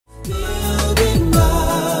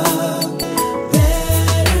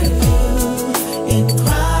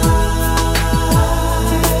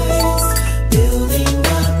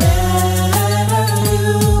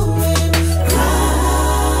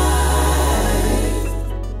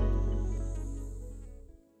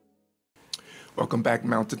Welcome back,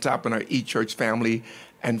 Mountaintop, and our eChurch family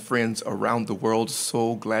and friends around the world.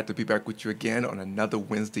 So glad to be back with you again on another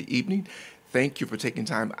Wednesday evening. Thank you for taking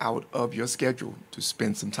time out of your schedule to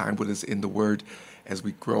spend some time with us in the Word as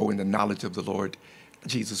we grow in the knowledge of the Lord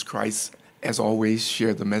Jesus Christ. As always,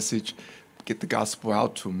 share the message, get the gospel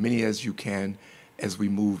out to many as you can as we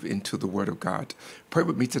move into the Word of God. Pray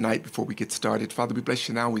with me tonight before we get started. Father, we bless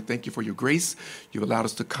you now. We thank you for your grace. You allowed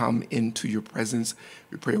us to come into your presence.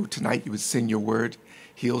 We pray tonight you would send your word,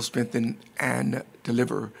 heal, strengthen, and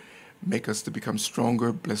deliver. Make us to become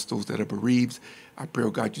stronger. Bless those that are bereaved. I pray,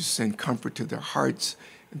 oh God, you send comfort to their hearts,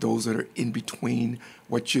 those that are in between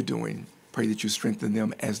what you're doing. Pray that you strengthen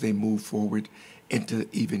them as they move forward into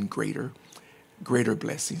even greater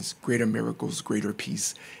blessings, greater miracles, greater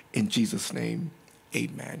peace. In Jesus' name,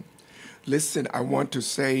 amen. Listen, I want to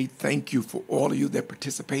say thank you for all of you that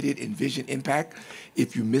participated in Vision Impact.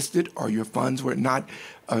 If you missed it or your funds were not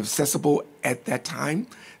accessible at that time,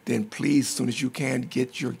 then please, as soon as you can,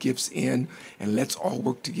 get your gifts in and let's all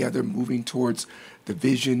work together moving towards the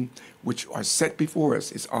vision which are set before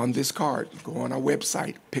us. It's on this card. Go on our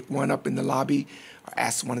website, pick one up in the lobby, or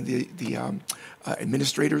ask one of the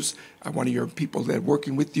administrators, one of your people that are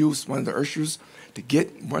working with you, one of the ushers, to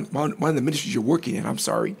get one of the ministries you're working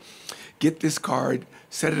in, get this card,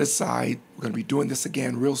 set it aside. We're going to be doing this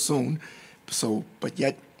again real soon. But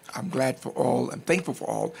yet, I'm thankful for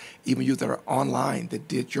all, even you that are online that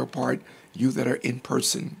did your part, you that are in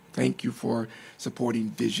person. Thank you for supporting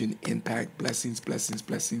Vision Impact. Blessings, blessings,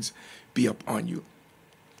 blessings be upon you.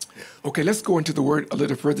 Okay, let's go into the word a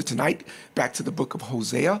little further tonight. Back to the book of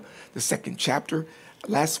Hosea, the second chapter.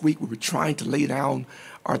 Last week, we were trying to lay down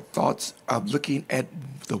our thoughts of looking at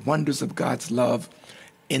the wonders of God's love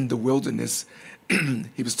in the wilderness.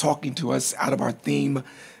 He was talking to us out of our theme,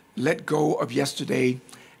 let go of yesterday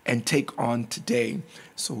and take on today.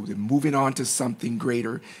 So we're moving on to something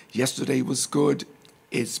greater. Yesterday was good.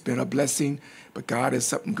 It's been a blessing, but God has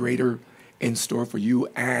something greater in store for you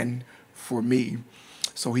and for me.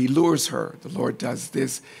 So he lures her. The Lord does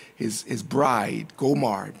this. His bride,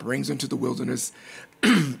 Gomer, brings her into the wilderness,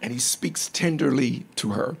 and he speaks tenderly to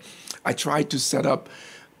her. I tried to set up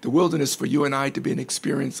the wilderness for you and I to be an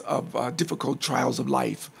experience of difficult trials of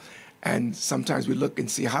life. And sometimes we look and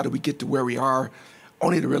see, how do we get to where we are,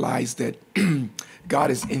 only to realize that God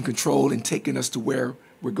is in control and taking us to where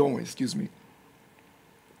we're going. Excuse me.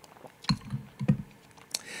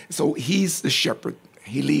 So he's the shepherd.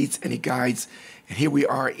 He leads and he guides. And here we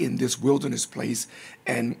are in this wilderness place.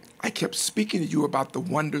 And I kept speaking to you about the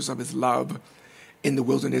wonders of his love in the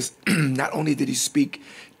wilderness. Not only did he speak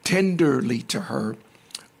tenderly to her,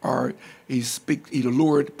 or he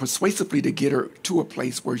lured persuasively to get her to a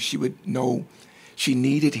place where she would know she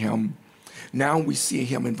needed him. Now we see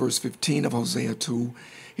him in verse 15 of Hosea 2.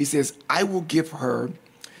 He says, I will give her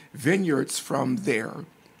vineyards from there,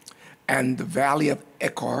 and the valley of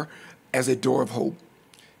Echor as a door of hope.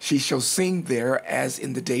 She shall sing there as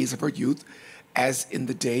in the days of her youth, as in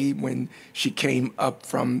the day when she came up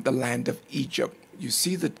from the land of Egypt. You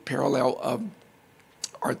see the parallel of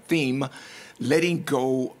our theme, letting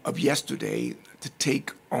go of yesterday to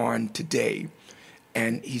take on today.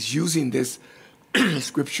 And he's using this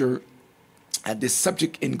scripture, this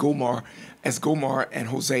subject in Gomer and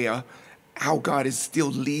Hosea, how God is still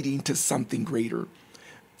leading to something greater,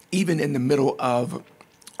 even in the middle of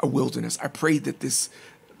a wilderness. I pray that this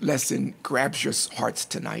lesson grabs your hearts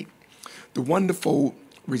tonight. The wonderful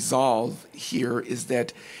resolve here is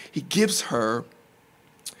that he gives her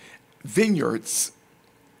vineyards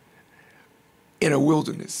in a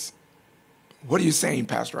wilderness. What are you saying,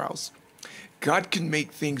 Pastor House? God can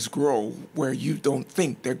make things grow where you don't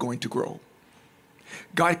think they're going to grow.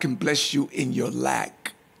 God can bless you in your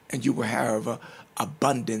lack, and you will have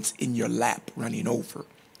abundance in your lap running over.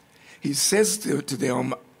 He says to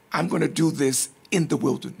them, I'm going to do this in the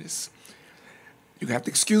wilderness. You have to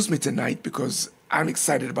excuse me tonight because I'm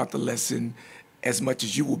excited about the lesson as much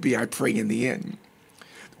as you will be, I pray, in the end.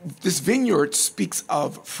 This vineyard speaks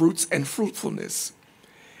of fruits and fruitfulness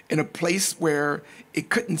in a place where it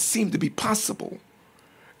couldn't seem to be possible.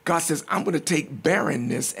 God says, I'm going to take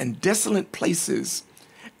barrenness and desolate places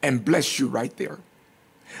and bless you right there.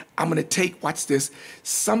 I'm going to take, watch this,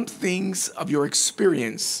 some things of your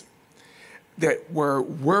experience that were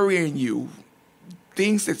worrying you,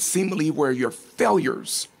 things that seemingly were your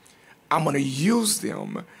failures. I'm going to use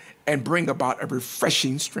them and bring about a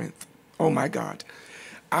refreshing strength. Oh my God.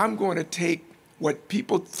 I'm going to take what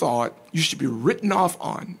people thought you should be written off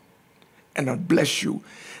on and I'll bless you,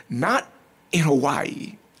 not in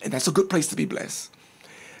Hawaii, and that's a good place to be blessed,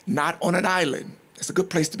 not on an island. It's a good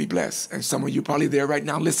place to be blessed. And some of you probably there right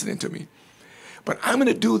now listening to me. But I'm going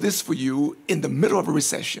to do this for you in the middle of a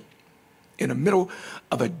recession, in the middle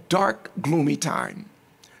of a dark, gloomy time.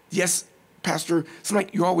 Yes, Pastor, it's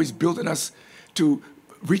like you're always building us to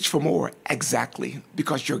reach for more. Exactly,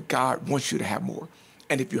 because your God wants you to have more.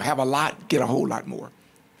 And if you have a lot, get a whole lot more.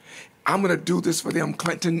 I'm going to do this for them,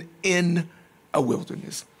 Clinton, in a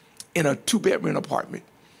wilderness, in a 2-bedroom apartment,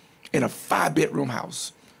 in a 5-bedroom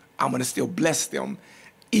house. I'm going to still bless them,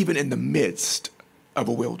 even in the midst of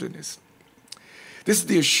a wilderness. This is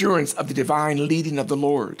the assurance of the divine leading of the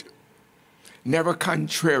Lord, never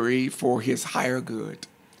contrary for his higher good.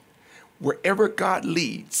 Wherever God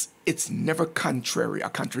leads, it's never contrary or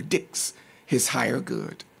contradicts his higher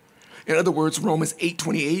good. In other words, Romans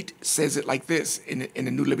 8:28 says it like this in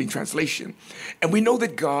the New Living Translation. And we know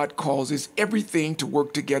that God causes everything to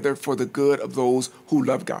work together for the good of those who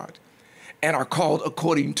love God and are called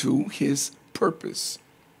according to his purpose.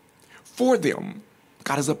 For them,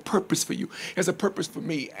 God has a purpose for you. He has a purpose for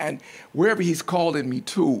me. And wherever he's calling me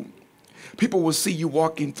to, people will see you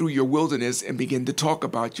walking through your wilderness and begin to talk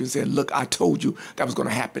about you and say, look, I told you that was going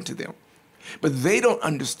to happen to them. But they don't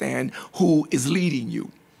understand who is leading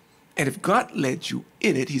you. And if God led you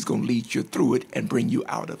in it, he's going to lead you through it and bring you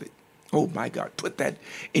out of it. Oh, my God, put that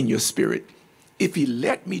in your spirit. If he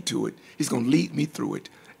led me to it, he's going to lead me through it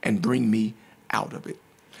and bring me out of it.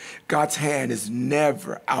 God's hand is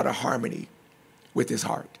never out of harmony with his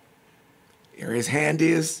heart. Where his hand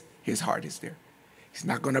is, his heart is there. He's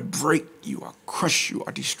not going to break you or crush you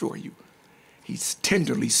or destroy you. He's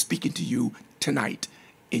tenderly speaking to you tonight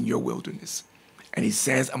in your wilderness. And he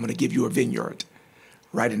says, I'm going to give you a vineyard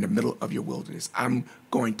right in the middle of your wilderness. I'm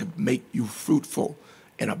going to make you fruitful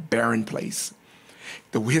in a barren place.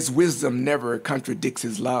 His wisdom never contradicts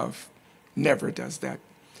his love. Never does that.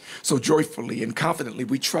 So joyfully and confidently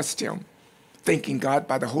we trust him, thanking God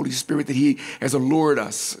by the Holy Spirit that he has allured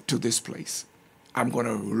us to this place. I'm going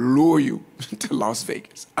to lure you to Las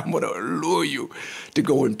Vegas. I'm going to lure you to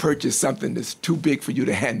go and purchase something that's too big for you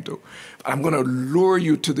to handle. I'm going to lure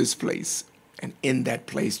you to this place. And in that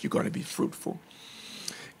place, you're going to be fruitful.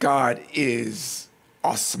 God is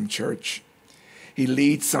awesome, church. He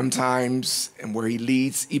leads sometimes, and where he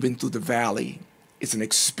leads, even through the valley, it's an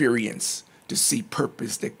experience to see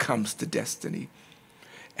purpose that comes to destiny.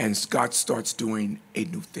 And God starts doing a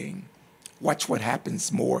new thing. Watch what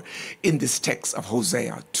happens more in this text of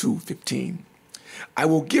Hosea 2:15. I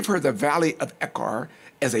will give her the valley of Echar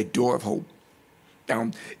as a door of hope.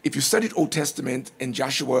 Now, if you studied Old Testament in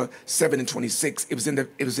Joshua 7:26, it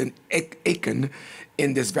was in Achan,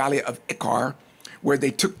 in this valley of Echar, where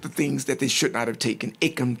they took the things that they should not have taken.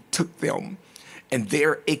 Achan took them, and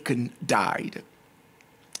there Achan died.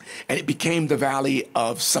 And it became the valley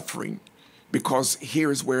of suffering, because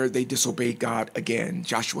here is where they disobeyed God again,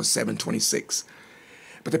 Joshua 7:26.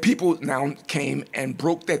 But the people now came and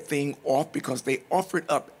broke that thing off because they offered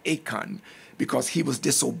up Achan because he was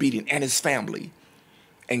disobedient and his family.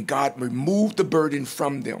 And God removed the burden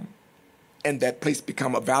from them. And that place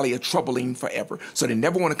became a valley of troubling forever. So they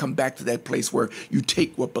never want to come back to that place where you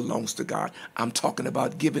take what belongs to God. I'm talking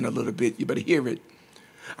about giving a little bit. You better hear it.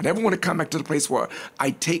 I never want to come back to the place where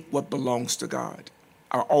I take what belongs to God.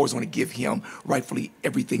 I always want to give him rightfully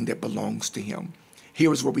everything that belongs to him.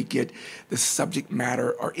 Here is where we get the subject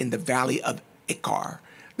matter, or in the valley of Echar,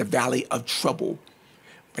 the valley of trouble.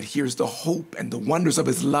 But here's the hope and the wonders of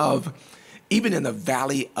his love, even in the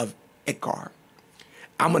valley of Echar.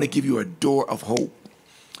 I'm going to give you a door of hope.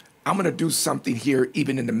 I'm going to do something here,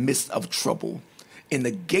 even in the midst of trouble. In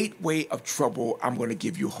the gateway of trouble, I'm going to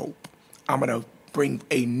give you hope. I'm going to bring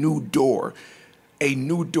a new door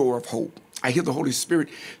of hope. I hear the Holy Spirit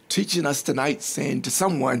teaching us tonight, saying to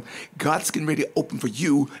someone, God's getting ready to open for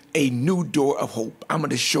you a new door of hope. I'm going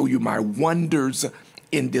to show you my wonders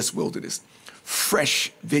in this wilderness.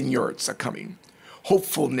 Fresh vineyards are coming.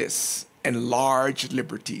 Hopefulness and large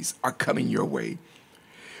liberties are coming your way.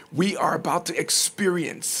 We are about to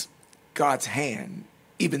experience God's hand,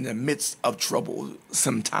 even in the midst of trouble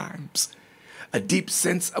sometimes. A deep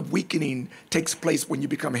sense of weakening takes place when you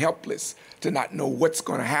become helpless to not know what's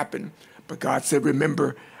going to happen. But God said,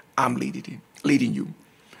 remember, I'm leading you.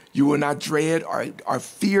 You will not dread or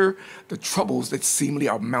fear the troubles that seemingly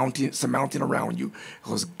are surmounting around you,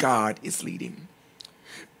 because God is leading.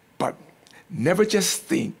 But never just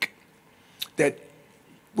think that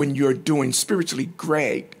when you're doing spiritually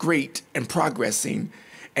great and progressing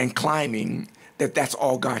and climbing, that's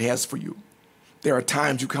all God has for you. There are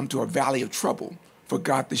times you come to a valley of trouble for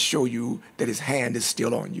God to show you that his hand is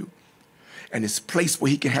still on you. And it's a place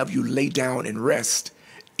where he can have you lay down and rest,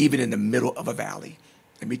 even in the middle of a valley.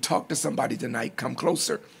 Let me talk to somebody tonight. Come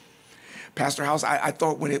closer. Pastor House, I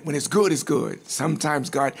thought when it's good, it's good. Sometimes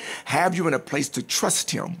God have you in a place to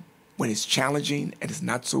trust him when it's challenging and it's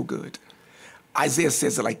not so good. Isaiah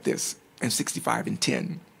says it like this in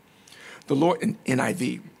 65:10. The Lord, in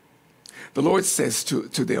NIV, the Lord says to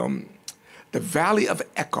them, the valley of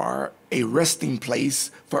Echar, a resting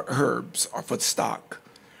place for herbs or for stock,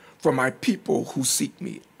 for my people who seek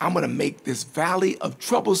me. I'm going to make this valley of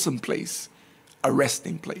troublesome place a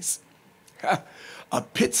resting place, a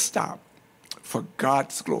pit stop for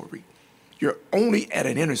God's glory. You're only at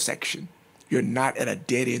an intersection. You're not at a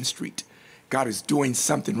dead-end street. God is doing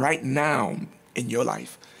something right now in your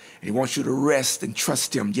life, and he wants you to rest and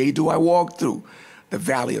trust him. Yea, do I walk through the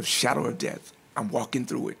valley of shadow of death. I'm walking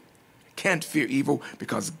through it. Can't fear evil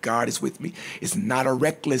because God is with me. It's not a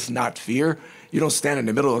reckless not fear. You don't stand in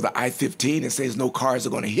the middle of the I-15 and say no cars are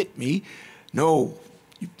going to hit me. No,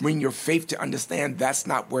 you bring your faith to understand that's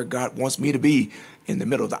not where God wants me to be, in the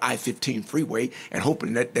middle of the I-15 freeway and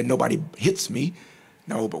hoping that nobody hits me.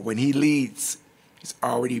 No, but when he leads, he's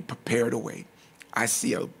already prepared a way. I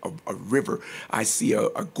see a river. I see a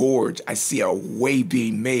gorge. I see a way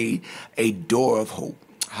being made, a door of hope.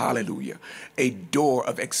 Hallelujah. A door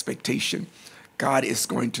of expectation. God is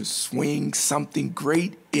going to swing something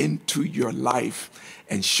great into your life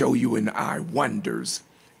and show you and I wonders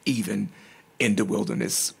even in the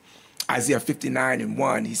wilderness. Isaiah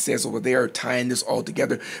 59:1, he says over there, tying this all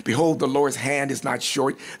together, behold, the Lord's hand is not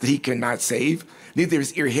short that he cannot save, neither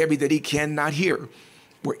is ear heavy that he cannot hear.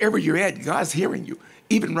 Wherever you're at, God's hearing you.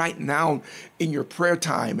 Even right now in your prayer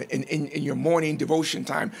time, in your morning devotion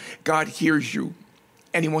time, God hears you.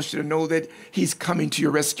 And he wants you to know that he's coming to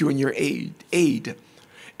your rescue and your aid.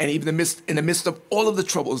 And even in the midst of all of the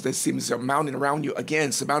troubles that seem surmounting around you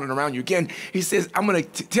again, he says, I'm going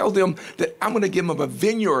to tell them that I'm going to give them a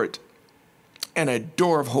vineyard and a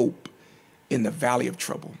door of hope in the valley of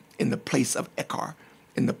trouble, in the place of Echar,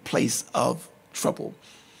 in the place of trouble.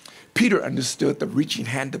 Peter understood the reaching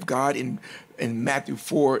hand of God in Matthew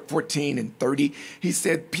 4:14-30. He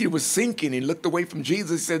said Peter was sinking and looked away from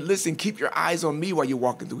Jesus. He said, listen, keep your eyes on me while you're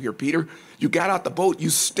walking through here, Peter. You got out the boat, you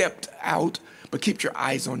stepped out, but keep your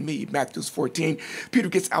eyes on me. Matthew 14. Peter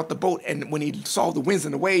gets out the boat, and when he saw the winds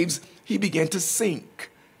and the waves, he began to sink.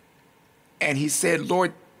 And he said,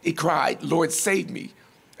 Lord, he cried, Lord, save me.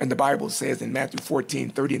 And the Bible says in Matthew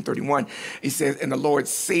 14:30-31, he says, and the Lord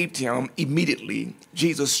saved him immediately.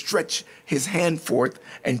 Jesus stretched his hand forth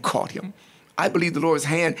and caught him. I believe the Lord's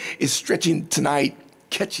hand is stretching tonight,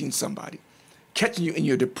 catching somebody, catching you in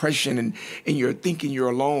your depression and in your thinking you're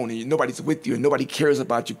alone and nobody's with you and nobody cares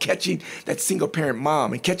about you, catching that single parent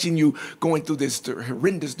mom and catching you going through this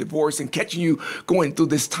horrendous divorce and catching you going through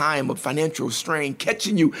this time of financial strain,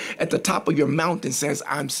 catching you at the top of your mountain says,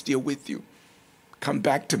 I'm still with you. Come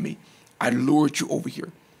back to me. I lured you over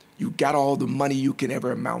here. You got all the money you can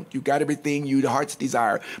ever amount. You got everything the heart's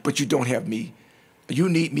desire, but you don't have me. You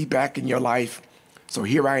need me back in your life. So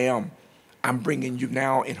here I am. I'm bringing you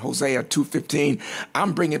now in Hosea 2:15.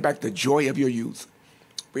 I'm bringing back the joy of your youth.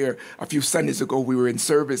 Where a few Sundays ago we were in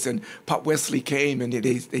service and Pop Wesley came and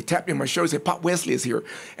they tapped me on my shoulder and said, Pop Wesley is here.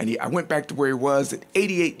 And I went back to where he was at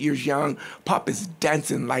 88 years young. Pop is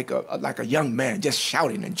dancing like a young man, just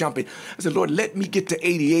shouting and jumping. I said, Lord, let me get to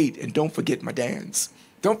 88 and don't forget my dance.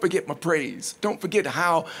 Don't forget my praise. Don't forget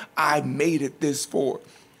how I made it this far.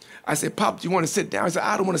 I said, Pop, do you want to sit down? I said,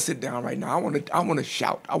 I don't want to sit down right now. I want to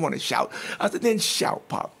shout. I want to shout. I said, then shout,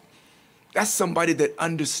 Pop. That's somebody that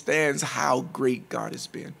understands how great God has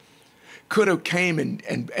been. Could have came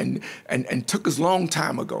and took us a long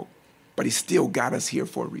time ago, but he still got us here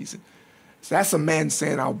for a reason. So that's a man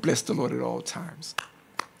saying, I'll bless the Lord at all times.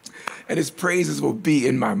 And his praises will be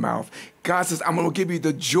in my mouth. God says, I'm going to give you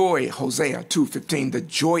the joy, Hosea 2:15, the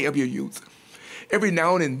joy of your youth. Every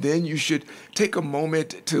now and then you should take a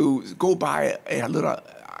moment to go by a little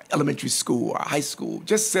elementary school or high school.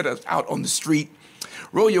 Just sit out on the street.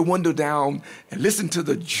 Roll your window down and listen to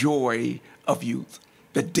the joy of youth,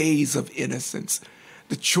 the days of innocence,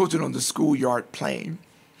 the children on the schoolyard playing.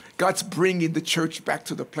 God's bringing the church back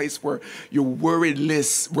to the place where you're worry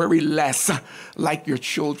less like your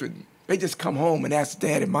children. They just come home and ask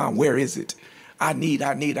Dad and Mom, where is it? I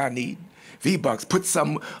need. V-Bucks, put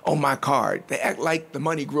some on my card. They act like the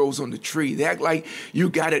money grows on the tree. They act like you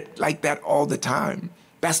got it like that all the time.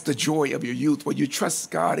 That's the joy of your youth, where you trust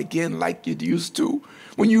God again like you used to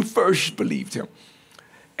when you first believed him.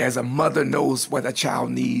 As a mother knows what a child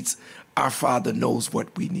needs, our Father knows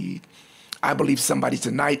what we need. I believe somebody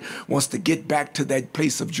tonight wants to get back to that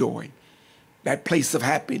place of joy, that place of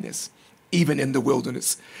happiness, even in the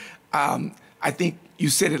wilderness. I think you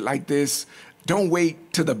said it like this: don't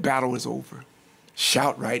wait till the battle is over.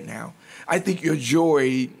 Shout right now. I think your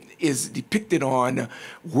joy is depicted on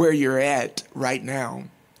where you're at right now,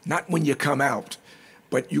 not when you come out,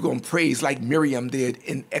 but you're going to praise like Miriam did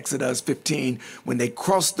in Exodus 15 when they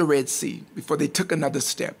crossed the Red Sea. Before they took another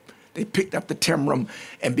step, they picked up the tambourine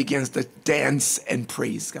and begins to dance and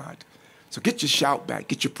praise God. So get your shout back,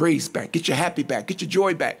 get your praise back, get your happy back, get your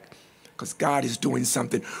joy back, because God is doing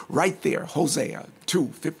something right there. Hosea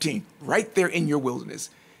 2:15, right there in your wilderness.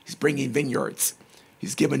 He's bringing vineyards.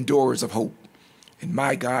 He's giving doors of hope. And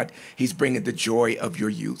my God, he's bringing the joy of your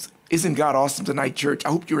youth. Isn't God awesome tonight, church? I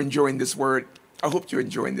hope you're enjoying this word. I hope you're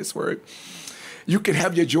enjoying this word. You can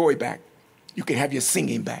have your joy back. You can have your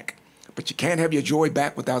singing back. But you can't have your joy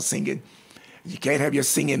back without singing. You can't have your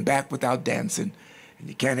singing back without dancing. And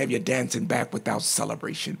you can't have your dancing back without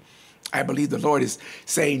celebration. I believe the Lord is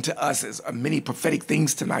saying to us as many prophetic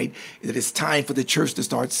things tonight that it's time for the church to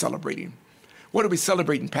start celebrating. What are we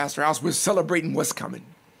celebrating, Pastor House? We're celebrating what's coming.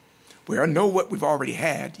 We know what we've already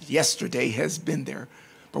had. Yesterday has been there,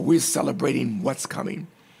 but we're celebrating what's coming.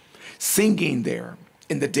 Singing there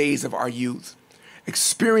in the days of our youth,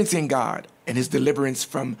 experiencing God and his deliverance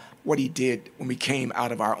from what he did when we came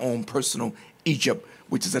out of our own personal Egypt,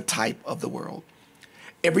 which is a type of the world.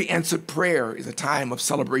 Every answered prayer is a time of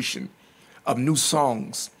celebration, of new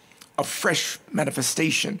songs, of fresh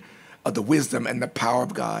manifestation of the wisdom and the power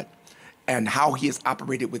of God and how he has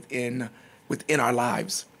operated within our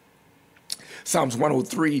lives. Psalms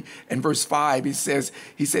 103 and verse 5, he says,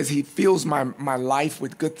 he fills my life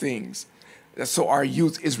with good things. So our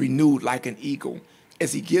youth is renewed like an eagle.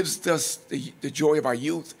 As he gives us the joy of our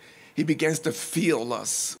youth, he begins to fill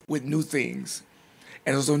us with new things.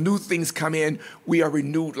 And as those new things come in, we are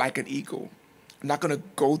renewed like an eagle. I'm not going to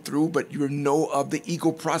go through, but you know of the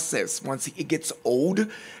eagle process. Once it gets old and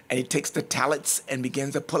he takes the talons and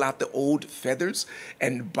begins to pull out the old feathers,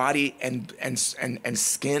 and body and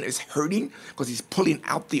skin is hurting because he's pulling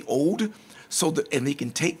out the old, and he can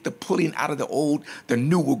take the pulling out of the old, the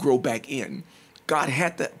new will grow back in. God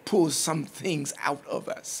had to pull some things out of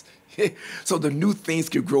us so the new things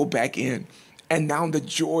could grow back in. And now the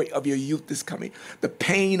joy of your youth is coming. The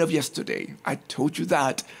pain of yesterday, I told you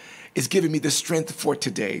that, is giving me the strength for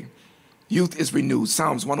today. Youth is renewed.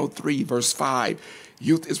 Psalms 103, verse 5.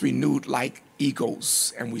 Youth is renewed like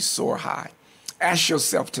eagles, and we soar high. Ask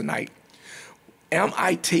yourself tonight, am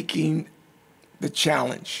I taking the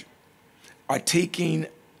challenge or taking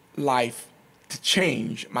life to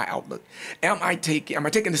change my outlook? Am I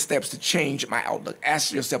taking the steps to change my outlook?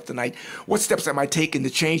 Ask yourself tonight, what steps am I taking to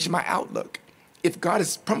change my outlook? If God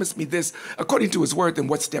has promised me this according to his word, then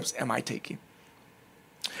what steps am I taking?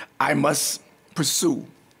 I must pursue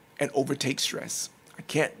and overtake stress. I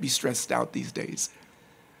can't be stressed out these days.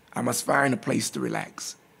 I must find a place to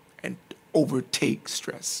relax and overtake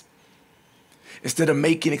stress. Instead of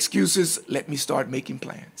making excuses, let me start making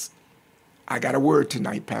plans. I got a word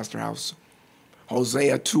tonight, Pastor House.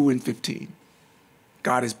 Hosea 2:15.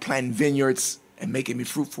 God is planting vineyards and making me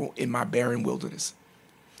fruitful in my barren wilderness.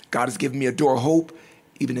 God has given me a door of hope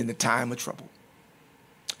even in the time of trouble.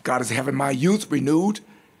 God is having my youth renewed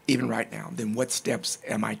even right now. Then what steps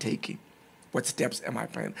am I taking? What steps am I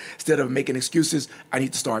planning? Instead of making excuses, I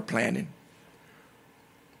need to start planning.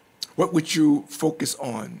 What would you focus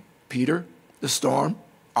on, Peter, the storm,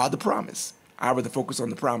 or the promise? I would rather focus on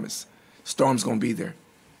the promise. Storm's going to be there.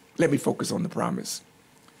 Let me focus on the promise.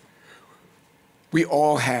 We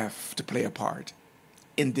all have to play a part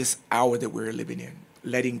in this hour that we're living in,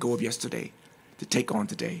 letting go of yesterday to take on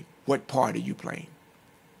today. What part are you playing?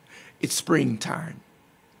 It's springtime.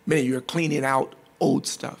 Many of you are cleaning out old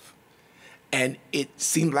stuff, and it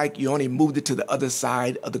seemed like you only moved it to the other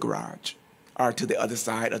side of the garage or to the other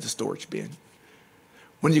side of the storage bin.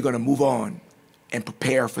 When are you going to move on and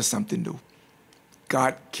prepare for something new?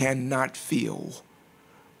 God cannot feel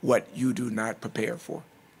what you do not prepare for,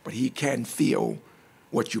 but he can feel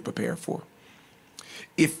what you prepare for.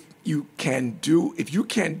 If you can't do what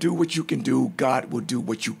you can do, God will do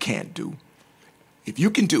what you can't do. If you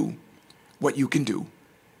can do what you can do,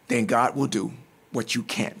 then God will do what you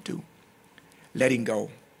can't do. Letting go.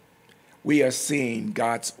 We are seeing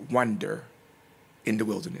God's wonder in the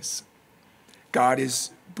wilderness. God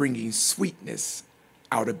is bringing sweetness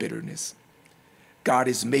out of bitterness. God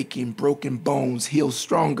is making broken bones heal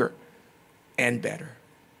stronger and better.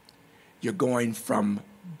 You're going from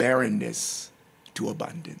barrenness to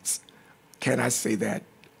abundance. Can I say that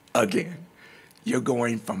again? You're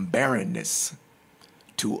going from barrenness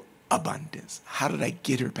to abundance. How did I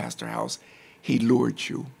get here, Pastor House? He lured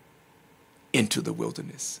you into the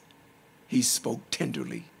wilderness. He spoke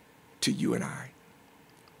tenderly to you and I.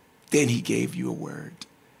 Then he gave you a word.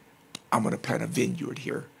 I'm going to plant a vineyard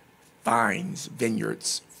here. Vines,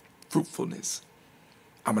 vineyards, fruitfulness.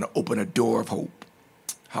 I'm going to open a door of hope.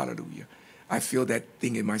 Hallelujah. I feel that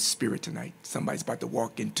thing in my spirit tonight. Somebody's about to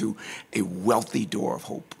walk into a wealthy door of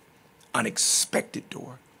hope, unexpected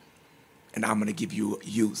door. And I'm going to give you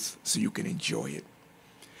youth so you can enjoy it.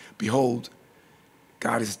 Behold,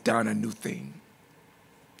 God has done a new thing.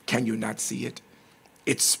 Can you not see it?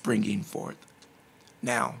 It's springing forth.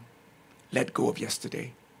 Now, let go of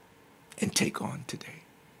yesterday and take on today.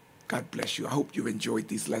 God bless you. I hope you enjoyed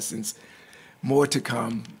these lessons. More to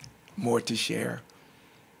come, more to share.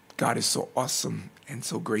 God is so awesome and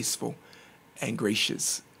so graceful and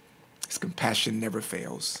gracious. His compassion never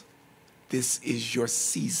fails. This is your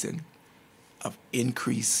season of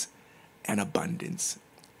increase and abundance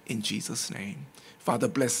in Jesus' name. Father,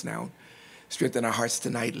 bless now. Strengthen our hearts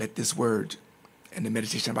tonight. Let this word and the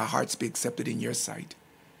meditation of our hearts be accepted in your sight.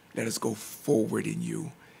 Let us go forward in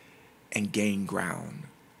you and gain ground.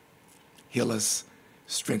 Heal us,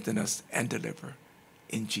 strengthen us, and deliver.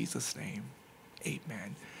 In Jesus' name,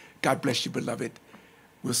 amen. God bless you, beloved.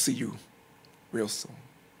 We'll see you real soon.